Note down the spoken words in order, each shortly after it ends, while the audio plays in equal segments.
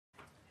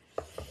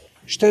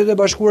Shtetet e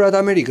Bashkuara të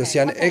Amerikës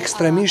janë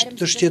ekstremisht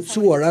të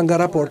shqetësuara nga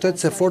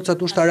raportet se forcat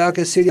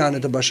ushtarake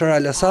siriane të Bashar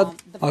al-Assad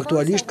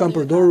aktualisht kanë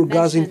përdorur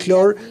gazin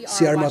klor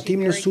si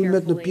armatim në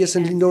sulmet në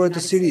pjesën lindore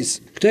të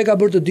Sirisë. Këtë e ka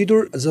bërë të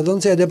ditur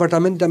zëdhënësja e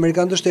Departamentit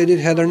Amerikan të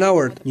Shtetit Heather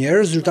Nauert. Një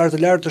herë zyrtar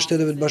të lartë të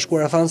Shteteve të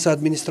Bashkuara thanë se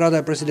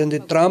administrata e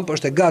presidentit Trump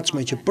është e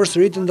gatshme që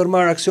përsëri të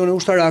ndërmarrë aksione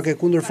ushtarake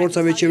kundër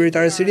forcave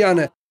qeveritare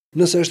siriane,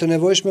 nëse është e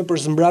nevojshme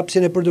për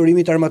zmbrapsjen e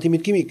përdorimit të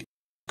armatimit kimik.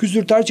 Ky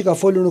zyrtar që ka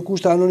folur në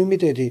kushte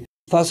anonimiteti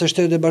tha se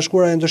Shtetet e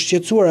Bashkuara janë të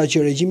shqetësuara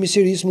që regjimi i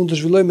Sirisë mund të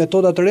zhvillojë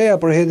metoda të reja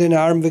për hedhjen e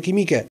armëve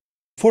kimike.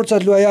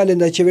 Forcat lojale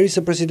ndaj qeverisë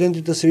së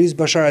presidentit të Sirisë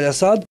Bashar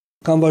al-Assad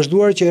kanë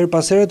vazhduar që her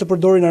pas here të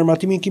përdorin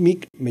armatimin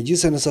kimik,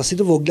 megjithëse në sasi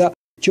të vogla,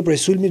 që prej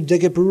sulmit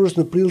vdekje prurës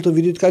në prill të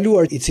vitit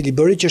kaluar, i cili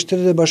bëri që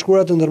Shtetet e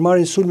Bashkuara të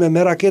ndërmarrin sulme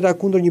me raketa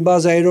kundër një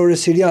baze ajrore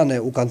siriane,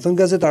 u kanë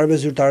thënë gazetarëve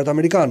zyrtarët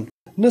amerikanë.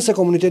 Nëse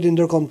komuniteti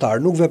ndërkombëtar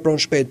nuk vepron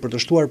shpejt për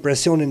të shtuar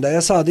presionin ndaj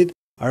Asadit,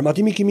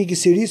 armatimi kimik i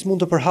Sirisë mund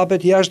të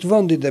përhapet jashtë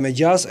vendit dhe me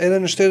gjas edhe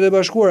në Shtetet e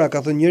Bashkuara,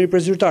 ka thënë njëri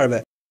prej zyrtarëve.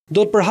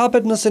 Do të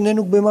përhapet nëse ne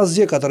nuk bëjmë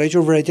asgjë, ka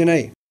tërhequr vërejtjen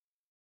ai.